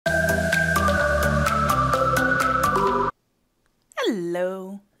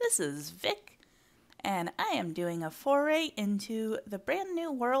this is Vic, and I am doing a foray into the brand new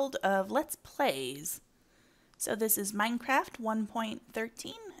world of Let's Plays. So this is Minecraft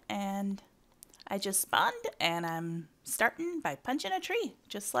 1.13, and I just spawned, and I'm starting by punching a tree,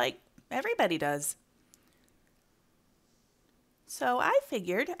 just like everybody does. So I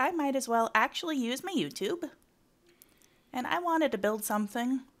figured I might as well actually use my YouTube, and I wanted to build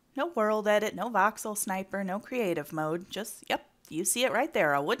something. No world edit, no voxel sniper, no creative mode, just, yep, you see it right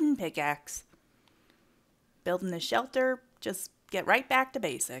there, a wooden pickaxe. Building a shelter, just get right back to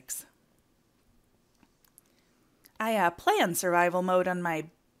basics. I play on survival mode on my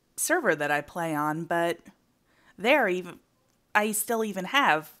server that I play on, but I still even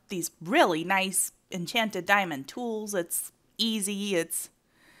have these really nice enchanted diamond tools. It's easy, it's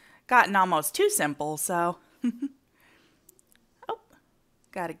gotten almost too simple, so... Oh,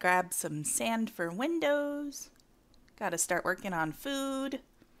 gotta grab some sand for windows. Gotta start working on food.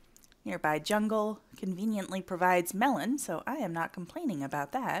 Nearby jungle conveniently provides melon, so I am not complaining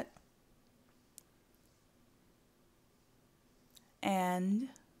about that. And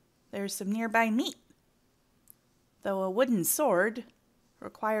there's some nearby meat, though a wooden sword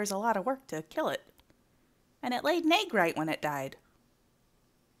requires a lot of work to kill it. And it laid an egg right when it died.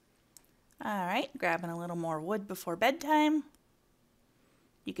 Alright, grabbing a little more wood before bedtime.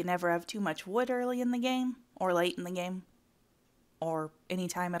 You can never have too much wood early in the game, or late in the game, or any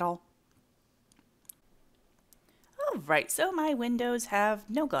time at all. Alright, so my windows have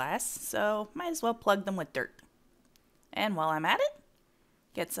no glass, so might as well plug them with dirt. And while I'm at it,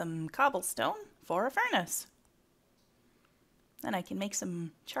 get some cobblestone for a furnace. Then I can make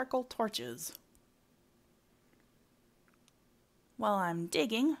some charcoal torches. While I'm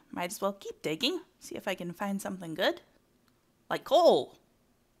digging, might as well keep digging, see if I can find something good. Like coal!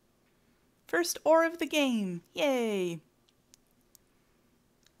 First ore of the game! Yay!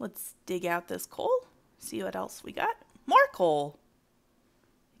 Let's dig out this coal, see what else we got. More coal!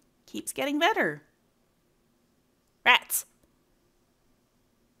 Keeps getting better. Rats!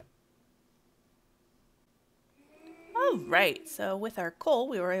 Alright, so with our coal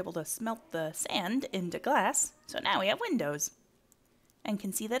we were able to smelt the sand into glass, so now we have windows. And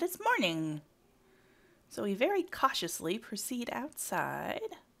can see that it's morning. So we very cautiously proceed outside.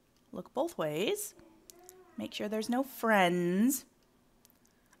 Look both ways. Make sure there's no friends.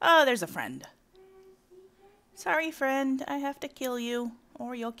 Oh, there's a friend. Sorry, friend, I have to kill you,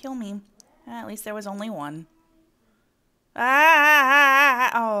 or you'll kill me. At least there was only one.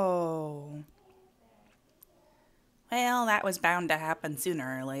 Ah! Oh. Well, that was bound to happen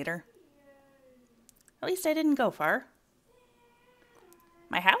sooner or later. At least I didn't go far.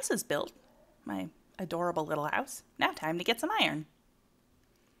 My house is built. My adorable little house. Now time to get some iron.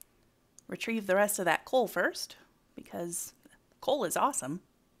 Retrieve the rest of that coal first, because coal is awesome.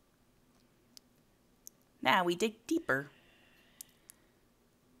 Now we dig deeper.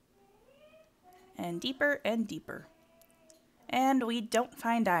 And deeper and deeper. And we don't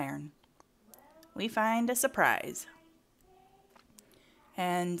find iron. We find a surprise.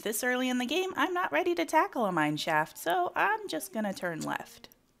 And this early in the game, I'm not ready to tackle a mine shaft, so I'm just gonna turn left.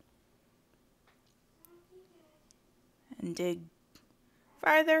 And dig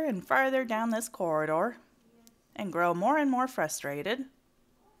farther and farther down this corridor, and grow more and more frustrated,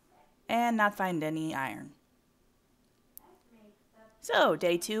 and not find any iron. So,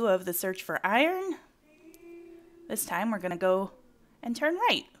 day 2 of the search for iron. This time we're gonna go and turn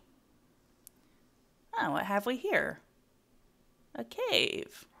right. Oh, what have we here? A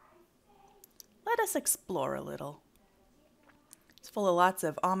cave. Let us explore a little. It's full of lots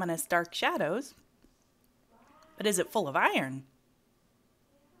of ominous dark shadows. But is it full of iron?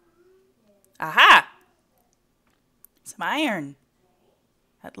 Aha! Some iron.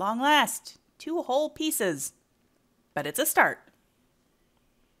 At long last, 2 whole pieces. But it's a start.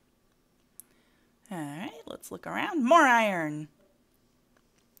 Alright, let's look around. More iron.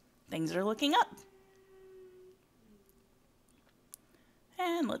 Things are looking up.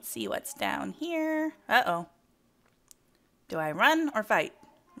 And let's see what's down here. Uh-oh. Do I run or fight?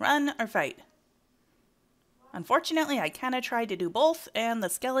 Run or fight? Unfortunately, I kind of tried to do both, and the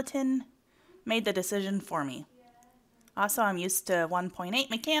skeleton made the decision for me. Also, I'm used to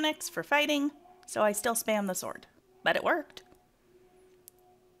 1.8 mechanics for fighting, so I still spam the sword. But it worked.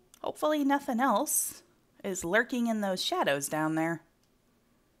 Hopefully nothing else is lurking in those shadows down there.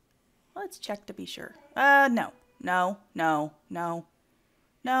 Let's check to be sure. No. No, no, no.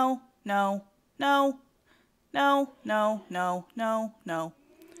 No, no, no, no, no, no, no, no.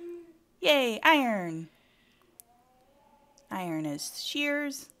 Yay, iron! Iron is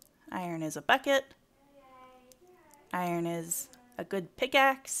shears. Iron is a bucket. Iron is a good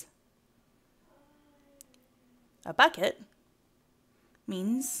pickaxe, a bucket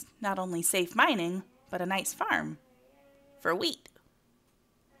means not only safe mining, but a nice farm for wheat.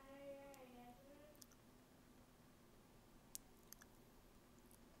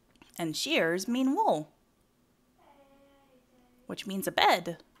 And shears mean wool, which means a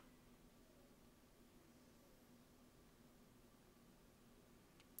bed.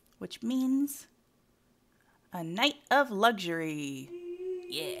 Which means a night of luxury.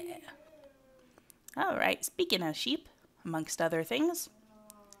 Yeah. All right, speaking of sheep, amongst other things,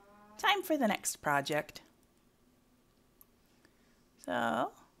 time for the next project.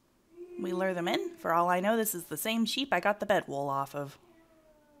 So, we lure them in. For all I know, this is the same sheep I got the bed wool off of.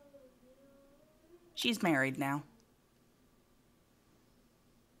 She's married now.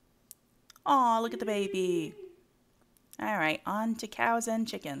 Aw, look at the baby. All right, on to cows and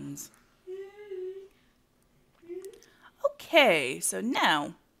chickens. Okay, so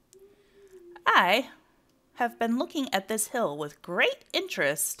now I have been looking at this hill with great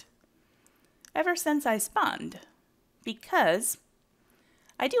interest ever since I spawned, because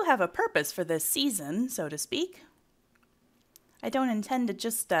I do have a purpose for this season, so to speak. I don't intend to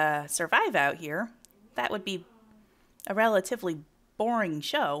just survive out here. That would be a relatively boring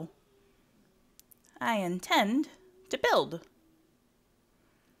show. I intend to build.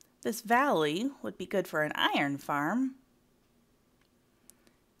 This valley would be good for an iron farm.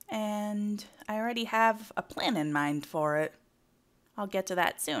 And I already have a plan in mind for it. I'll get to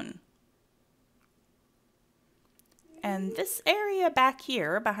that soon. And this area back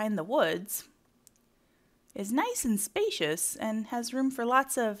here behind the woods is nice and spacious and has room for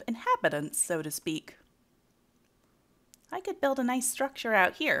lots of inhabitants, so to speak. I could build a nice structure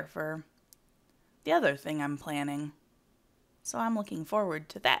out here for the other thing I'm planning. So I'm looking forward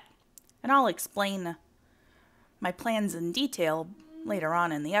to that. And I'll explain my plans in detail later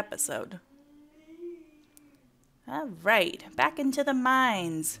on in the episode. Alright, back into the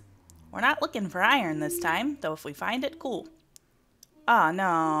mines. We're not looking for iron this time, though if we find it, cool. Oh,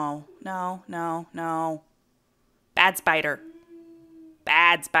 no. No, no, no. Bad spider.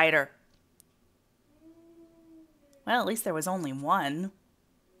 Bad spider. Well, at least there was only one.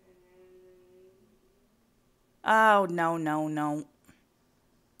 Oh, no, no, no.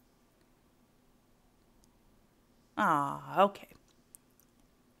 Ah, okay.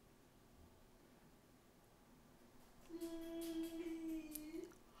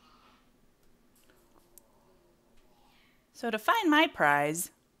 So to find my prize,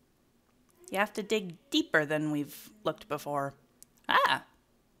 you have to dig deeper than we've looked before. Ah!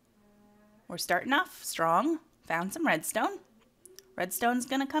 We're starting off strong. Found some redstone. Redstone's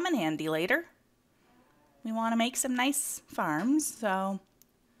gonna come in handy later. We want to make some nice farms, so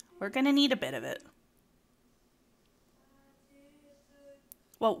we're gonna need a bit of it.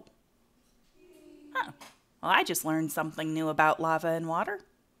 Whoa. Huh. Well, I just learned something new about lava and water.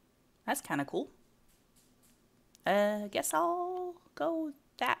 That's kind of cool. Guess I'll go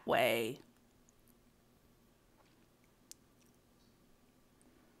that way.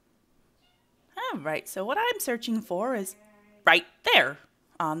 Alright, so what I'm searching for is right there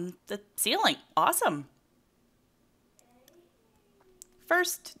on the ceiling. Awesome.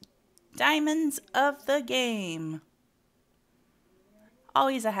 First diamonds of the game.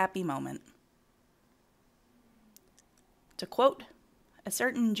 Always a happy moment. To quote a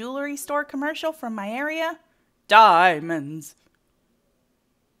certain jewelry store commercial from my area, diamonds.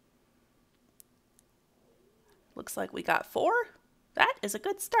 Looks like we got 4. That is a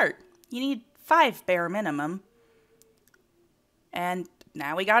good start. You need 5 bare minimum. And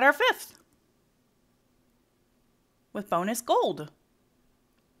now we got our 5th. With bonus gold.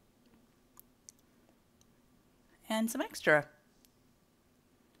 And some extra.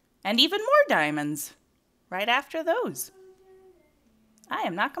 And even more diamonds. Right after those. I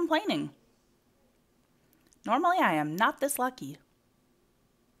am not complaining. Normally I am not this lucky.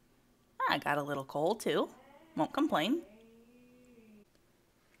 I got a little coal too. Won't complain.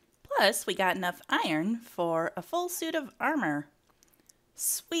 Plus, we got enough iron for a full suit of armor.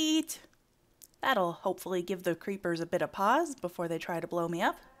 Sweet! That'll hopefully give the creepers a bit of pause before they try to blow me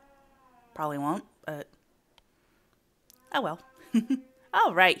up. Probably won't, but oh well.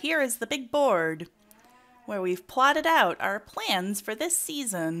 Alright, here is the big board, where we've plotted out our plans for this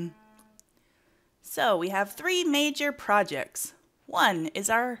season. So, we have 3 major projects. One is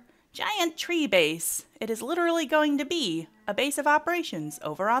our giant tree base. It is literally going to be a base of operations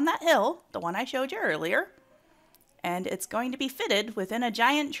over on that hill, the one I showed you earlier. And it's going to be fitted within a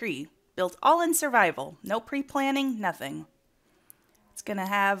giant tree, built all in survival, no pre-planning, nothing. It's going to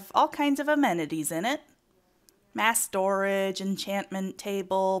have all kinds of amenities in it. Mass storage, enchantment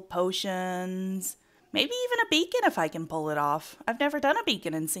table, potions, maybe even a beacon if I can pull it off. I've never done a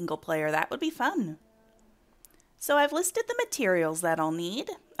beacon in single player. That would be fun. So I've listed the materials that I'll need.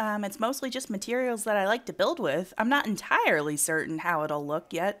 It's mostly just materials that I like to build with. I'm not entirely certain how it'll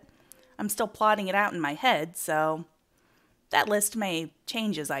look yet. I'm still plotting it out in my head, so that list may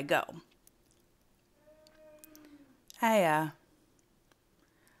change as I go. I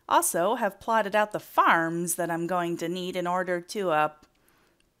also have plotted out the farms that I'm going to need in order to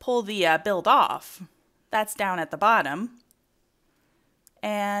pull the build off. That's down at the bottom.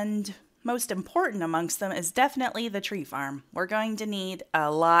 And most important amongst them is definitely the tree farm. We're going to need a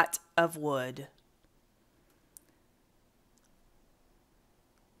lot of wood.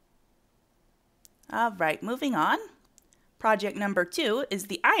 Alright, moving on. Project number 2 is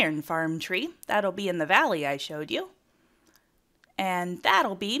the iron farm tree. That'll be in the valley I showed you. And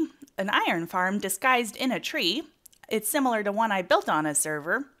that'll be an iron farm disguised in a tree. It's similar to one I built on a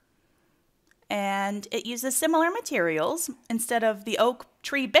server. And it uses similar materials. Instead of the oak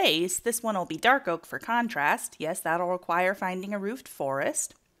tree base, this one will be dark oak for contrast. Yes, that'll require finding a roofed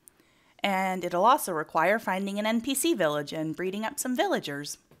forest. And it'll also require finding an NPC village and breeding up some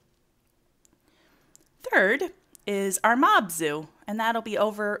villagers. Third is our mob zoo, and that'll be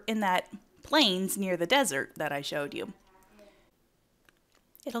over in that plains near the desert that I showed you.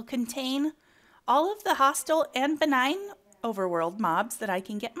 It'll contain all of the hostile and benign overworld mobs that I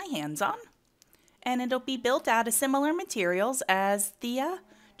can get my hands on. And it'll be built out of similar materials as the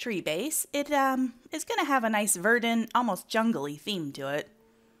tree base. It is going to have a nice verdant, almost jungly theme to it.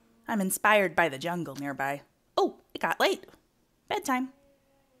 I'm inspired by the jungle nearby. Oh, it got late. Bedtime.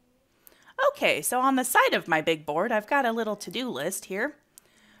 Okay, so on the side of my big board, I've got a little to-do list here.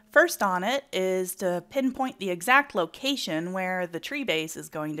 First on it is to pinpoint the exact location where the tree base is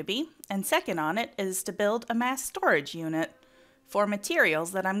going to be. And second on it is to build a mass storage unit for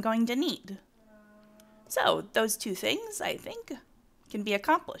materials that I'm going to need. So those two things, I think, can be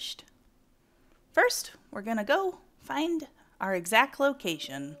accomplished. First, we're going to go find our exact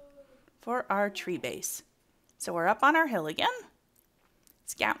location for our tree base. So we're up on our hill again,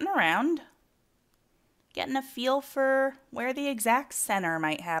 scouting around, getting a feel for where the exact center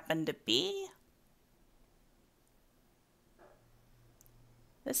might happen to be.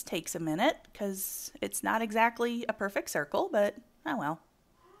 This takes a minute because it's not exactly a perfect circle, but oh well.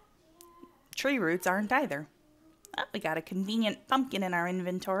 Tree roots aren't either. Oh, we got a convenient pumpkin in our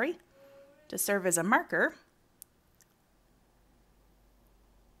inventory to serve as a marker.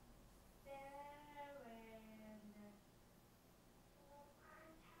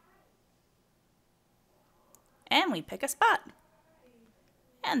 And we pick a spot.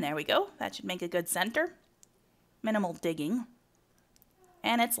 And there we go. That should make a good center. Minimal digging.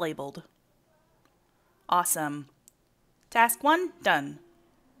 And it's labeled. Awesome. Task 1, done.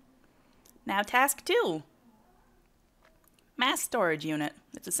 Now task 2. Mass storage unit.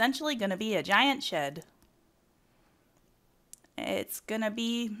 It's essentially going to be a giant shed. It's going to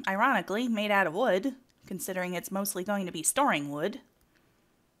be, ironically, made out of wood, considering it's mostly going to be storing wood.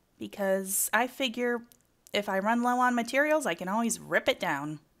 Because I figure if I run low on materials, I can always rip it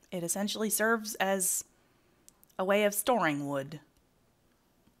down. It essentially serves as a way of storing wood.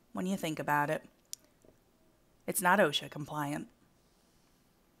 When you think about it. It's not OSHA compliant.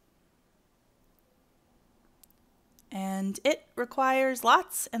 And it requires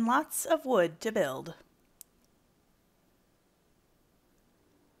lots and lots of wood to build.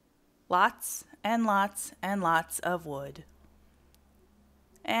 Lots and lots and lots of wood.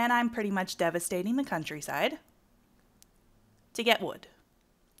 And I'm pretty much devastating the countryside to get wood.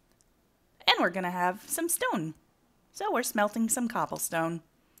 And we're going to have some stone. So we're smelting some cobblestone.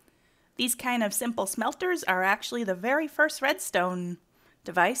 These kind of simple smelters are actually the very first redstone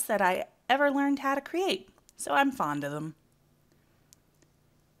device that I ever learned how to create. So I'm fond of them.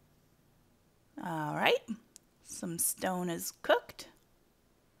 Alright, some stone is cooked.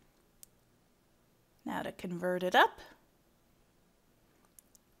 Now to convert it up.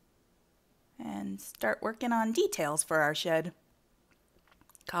 And start working on details for our shed.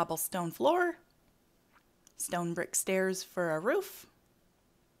 Cobblestone floor. Stone brick stairs for a roof.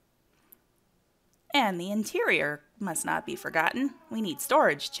 And the interior must not be forgotten. We need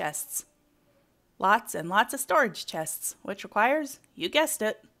storage chests. Lots and lots of storage chests, which requires, you guessed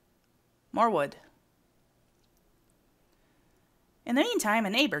it, more wood. In the meantime,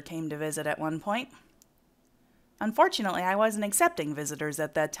 a neighbor came to visit at one point. Unfortunately, I wasn't accepting visitors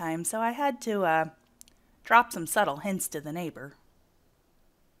at that time, so I had to drop some subtle hints to the neighbor.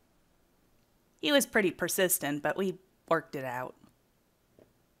 He was pretty persistent, but we worked it out.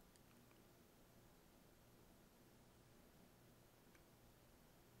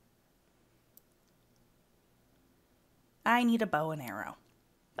 I need a bow and arrow.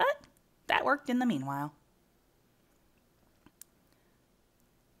 But that worked in the meanwhile.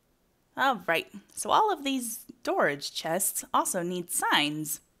 Alright, so all of these storage chests also need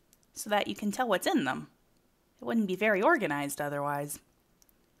signs so that you can tell what's in them. It wouldn't be very organized otherwise.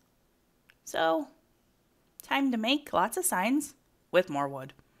 So, time to make lots of signs with more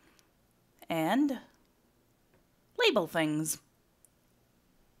wood. And label things.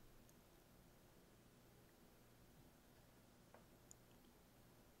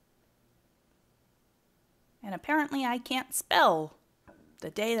 And apparently I can't spell the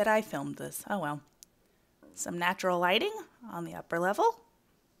day that I filmed this. Oh well. Some natural lighting on the upper level.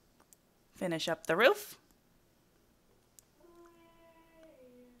 Finish up the roof.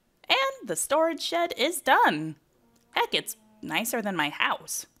 And the storage shed is done. Heck, it's nicer than my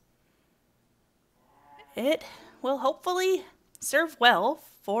house. It will hopefully serve well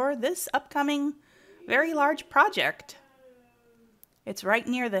for this upcoming very large project. It's right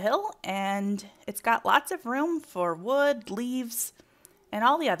near the hill, and it's got lots of room for wood, leaves, and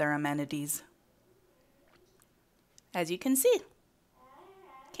all the other amenities. As you can see,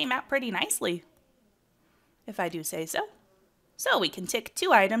 came out pretty nicely, if I do say so. So we can tick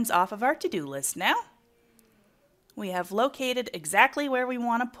 2 items off of our to-do list now. We have located exactly where we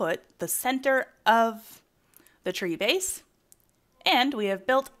want to put the center of the tree base, and we have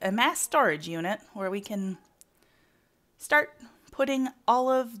built a mass storage unit where we can start putting all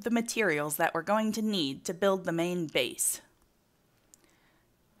of the materials that we're going to need to build the main base.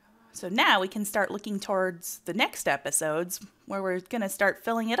 So now we can start looking towards the next episodes where we're going to start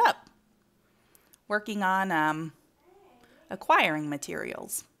filling it up. Working on acquiring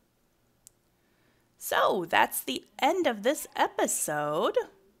materials. So that's the end of this episode.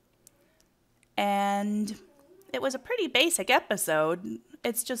 And it was a pretty basic episode.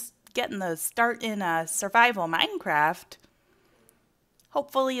 It's just getting the start in survival Minecraft.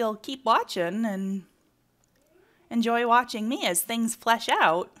 Hopefully you'll keep watching and enjoy watching me as things flesh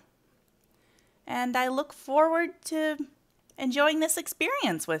out. And I look forward to enjoying this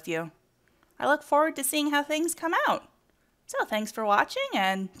experience with you. I look forward to seeing how things come out. So thanks for watching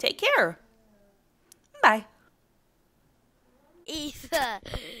and take care. Bye. Eva.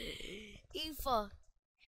 Eva.